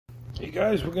Hey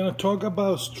guys, we're gonna talk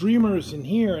about streamers in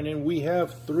here, and then we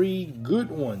have three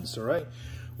good ones. All right,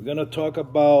 we're gonna talk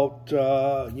about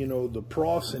the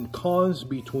pros and cons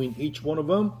between each one of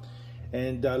them,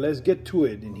 and let's get to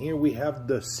it. And here we have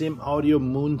the Simaudio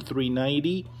Moon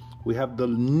 390. We have the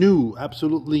new,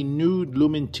 absolutely new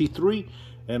Lumin T3,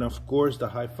 and of course the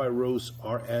HifiRose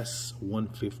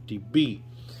RS150B.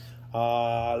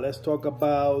 Let's talk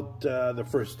about the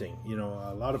first thing.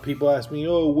 A lot of people ask me,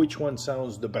 oh, which one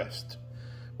sounds the best?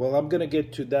 Well, I'm gonna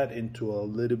get to that into a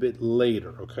little bit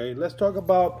later. Okay, let's talk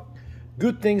about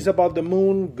good things about the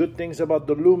Moon, good things about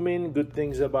the Lumin, good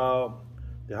things about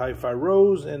the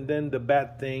HifiRose, and then the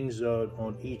bad things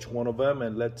on each one of them,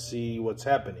 and let's see what's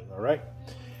happening. All right,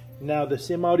 now the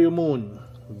Simaudio Moon,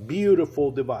 beautiful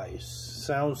device,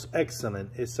 sounds excellent.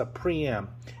 It's a preamp.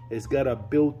 It's got a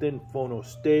built-in phono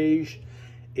stage.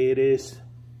 It is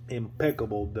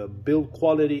impeccable. The build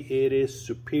quality, it is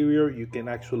superior. You can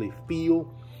actually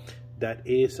feel that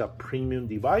is a premium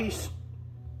device,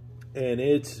 and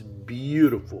it's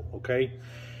beautiful. Okay,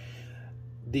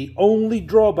 the only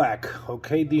drawback,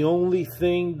 okay, the only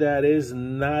thing that is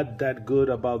not that good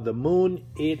about the Moon,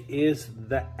 it is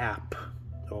the app.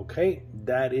 Okay,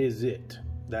 that is it.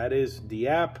 That is the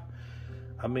app.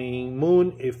 I mean,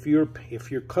 Moon, if your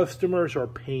customers are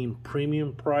paying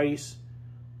premium price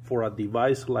for a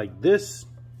device like this,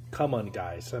 come on,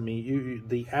 guys. I mean,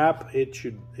 the app, it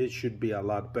should be a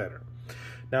lot better.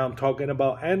 Now I'm talking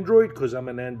about Android because I'm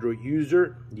an Android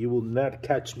user. You will not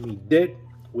catch me dead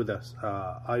with an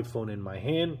iPhone in my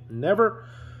hand, never.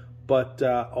 But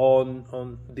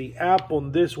on the app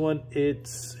on this one, it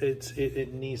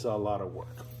needs a lot of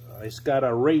work. It's got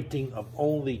a rating of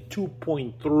only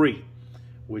 2.3.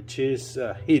 which is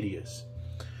hideous.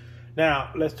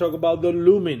 Now let's talk about the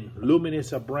Lumin. Lumin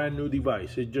is a brand new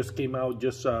device. It just came out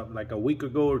just like a week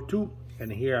ago or two,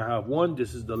 and here I have one.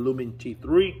 This is the Lumin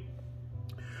T3.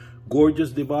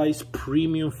 Gorgeous device,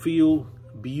 premium feel,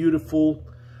 beautiful.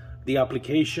 The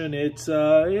application, it's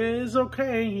is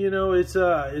okay.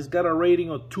 It's got a rating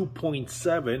of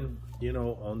 2.7.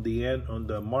 On the end, on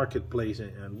the marketplace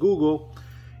and Google.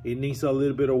 It needs a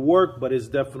little bit of work, but it's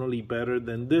definitely better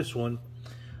than this one.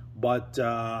 But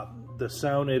the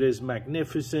sound, it is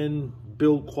magnificent.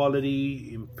 Build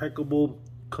quality, impeccable.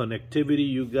 Connectivity,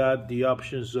 you got the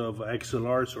options of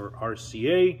XLRs or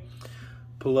RCA.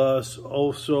 Plus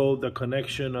also the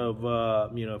connection of,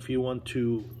 if you want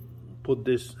to put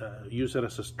this, use it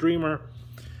as a streamer.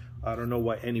 I don't know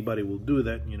why anybody will do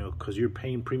that, because you're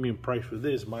paying premium price for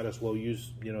this. Might as well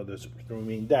use, the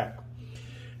streaming DAC.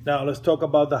 Now let's talk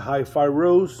about the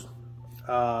HifiRose.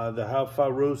 The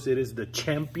HifiRose, it is the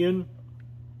champion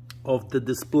of the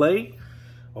display.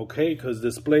 Okay, because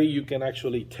display, you can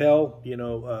actually tell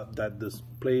that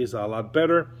display is a lot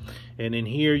better. And in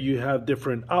here you have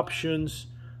different options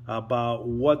about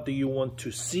what do you want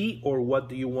to see or what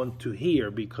do you want to hear,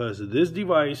 because this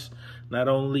device not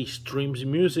only streams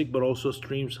music but also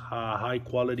streams high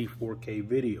quality 4K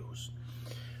videos.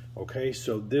 Okay,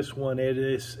 so this one,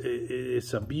 it's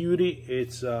a beauty.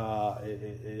 It's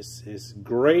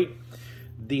great.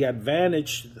 The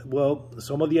advantage, well,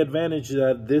 some of the advantage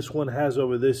that this one has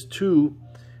over this two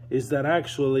is that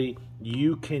actually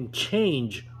you can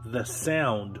change the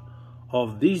sound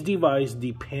of this device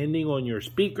depending on your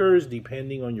speakers,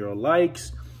 depending on your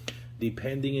likes,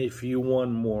 depending if you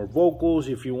want more vocals,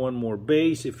 if you want more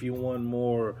bass, if you want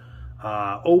more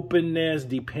openness,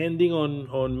 depending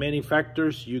on many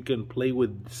factors. You can play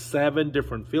with 7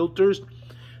 different filters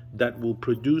that will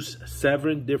produce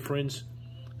 7 different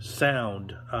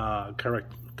sound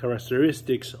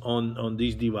characteristics on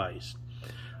this device.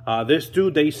 These two,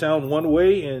 they sound one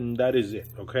way, and that is it.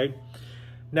 Okay,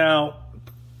 now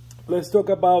let's talk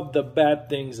about the bad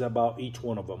things about each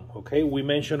one of them. Okay, we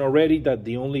mentioned already that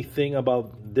the only thing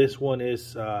about this one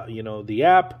is the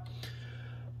app.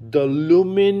 The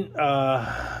Lumin,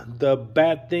 the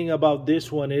bad thing about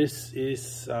this one is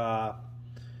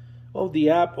well, the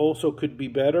app also could be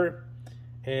better,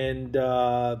 and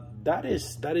that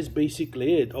is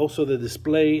basically it. Also, the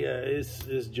display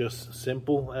is just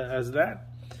simple as that.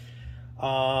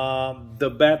 The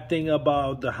bad thing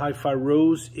about the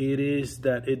HifiRose, it is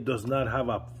that it does not have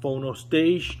a phono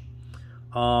stage.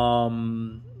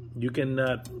 You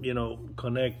cannot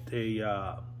connect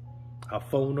a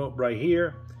phono right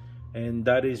here. And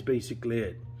that is basically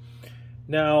it.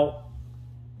 Now,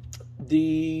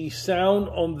 the sound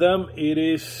on them, it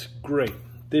is great.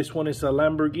 This one is a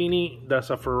Lamborghini, that's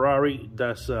a Ferrari,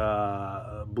 that's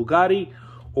a Bugatti,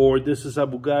 or this is a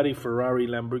Bugatti, Ferrari,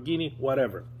 Lamborghini,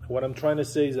 whatever. What I'm trying to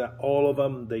say is that all of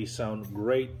them, they sound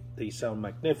great. They sound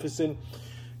magnificent.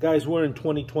 Guys, we're in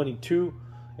 2022.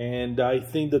 And I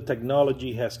think the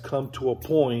technology has come to a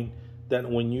point that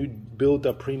when you build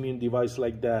a premium device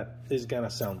like that, it's gonna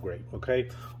sound great, okay?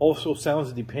 Also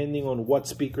sounds depending on what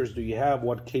speakers do you have,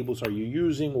 what cables are you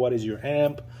using, what is your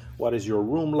amp, what is your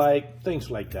room like,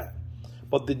 things like that.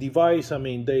 But the device, I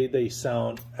mean, they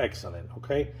sound excellent,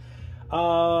 okay?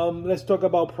 Let's talk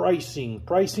about pricing.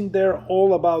 Pricing, they're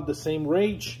all about the same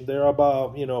range. They're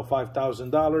about, you know,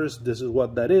 $5,000. This is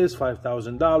what that is,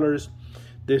 $5,000.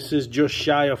 This is just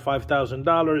shy of $5,000,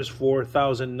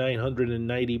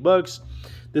 $4,990.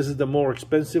 This is the more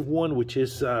expensive one, which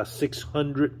is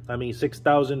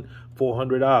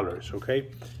 $6,400. Okay,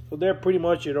 so they're pretty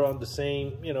much around the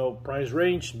same, you know, price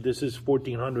range. This is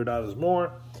 $1,400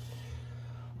 more.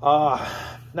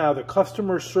 Now the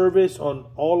customer service on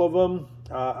all of them,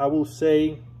 I will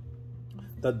say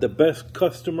that the best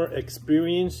customer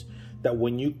experience, that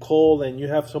when you call and you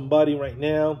have somebody right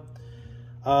now,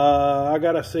 I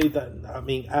gotta say that, I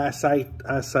mean, as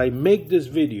I make this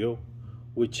video,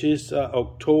 which is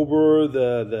October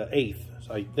the 8th,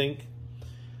 I think,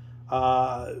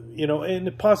 you know, and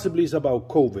it possibly is about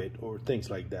COVID or things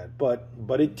like that, but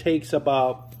it takes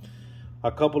about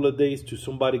a couple of days to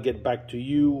somebody get back to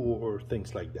you or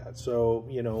things like that. So,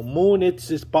 you know, Moon,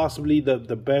 it's possibly the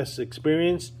best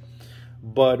experience,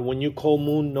 but when you call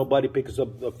Moon, nobody picks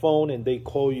up the phone and they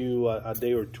call you a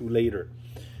day or two later.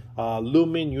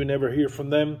 Lumin, you never hear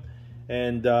from them.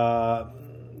 And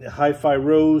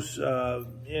HifiRose,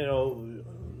 you know,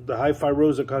 the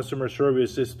HifiRose, the customer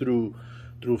service is through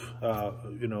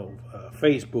you know,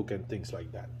 Facebook and things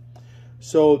like that.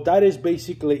 So that is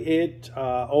basically it.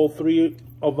 All three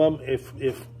of them,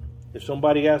 if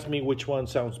somebody asks me which one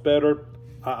sounds better,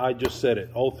 I just said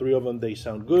it. All three of them, they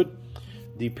sound good,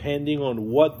 depending on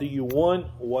what do you want,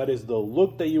 what is the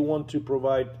look that you want to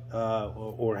provide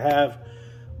or have,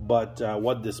 but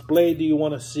what display do you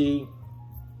want to see?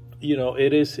 You know,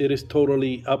 it is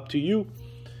totally up to you.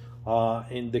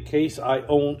 In the case, I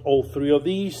own all three of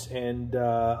these, and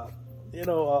you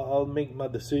know, I'll make my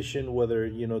decision whether,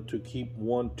 you know, to keep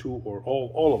one, two, or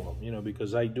all of them, you know,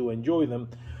 because I do enjoy them.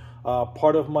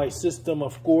 Part of my system,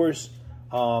 of course,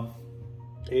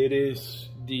 it is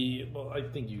the, well, I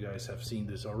think you guys have seen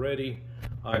this already.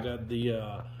 I got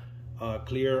the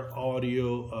clear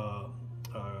audio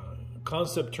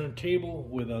concept turntable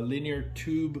with a linear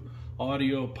tube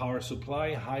audio power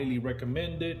supply, highly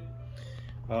recommended.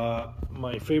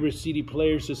 My favorite CD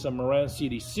players is a Marantz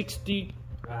CD60.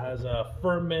 It has a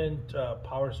Ferment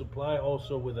power supply,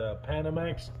 also with a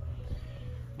Panamax.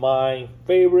 My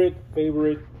favorite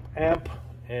amp,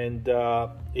 and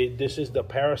this is the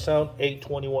Parasound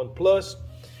 821 Plus.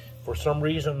 For some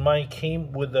reason, mine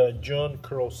came with a John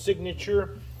Curl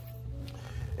signature.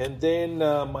 And then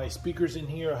my speakers in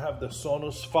here, I have the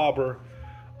Sonos Faber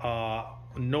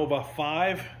Nova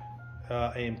 5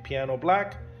 in piano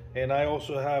black, and I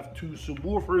also have two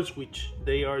subwoofers, which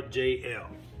they are JL.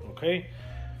 Okay,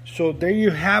 so there you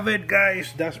have it,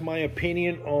 guys. That's my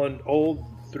opinion on all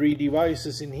three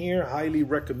devices in here. Highly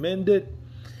recommended.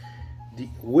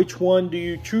 Which one do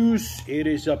you choose? It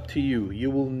is up to you. You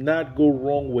will not go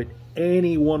wrong with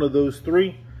any one of those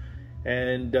three,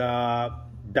 and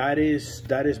that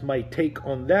is my take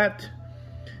on that.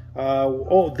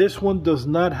 Oh, this one does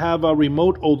not have a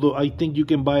remote, although I think you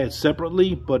can buy it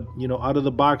separately, but you know, out of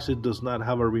the box it does not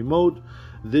have a remote.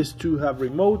 These two have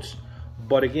remotes,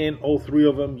 but again, all three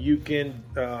of them, you can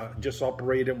just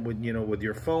operate them with, you know, with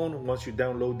your phone. Once you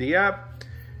download the app,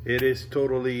 it is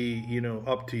totally, you know,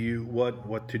 up to you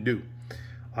what to do.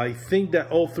 I think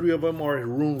that all three of them are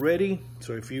Roon ready.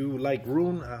 So if you like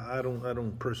Roon, I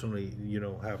don't personally, you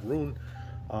know, have Roon,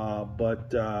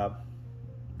 but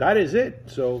that is it.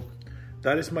 So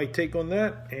that is my take on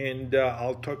that, and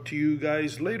I'll talk to you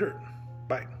guys later.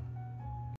 Bye.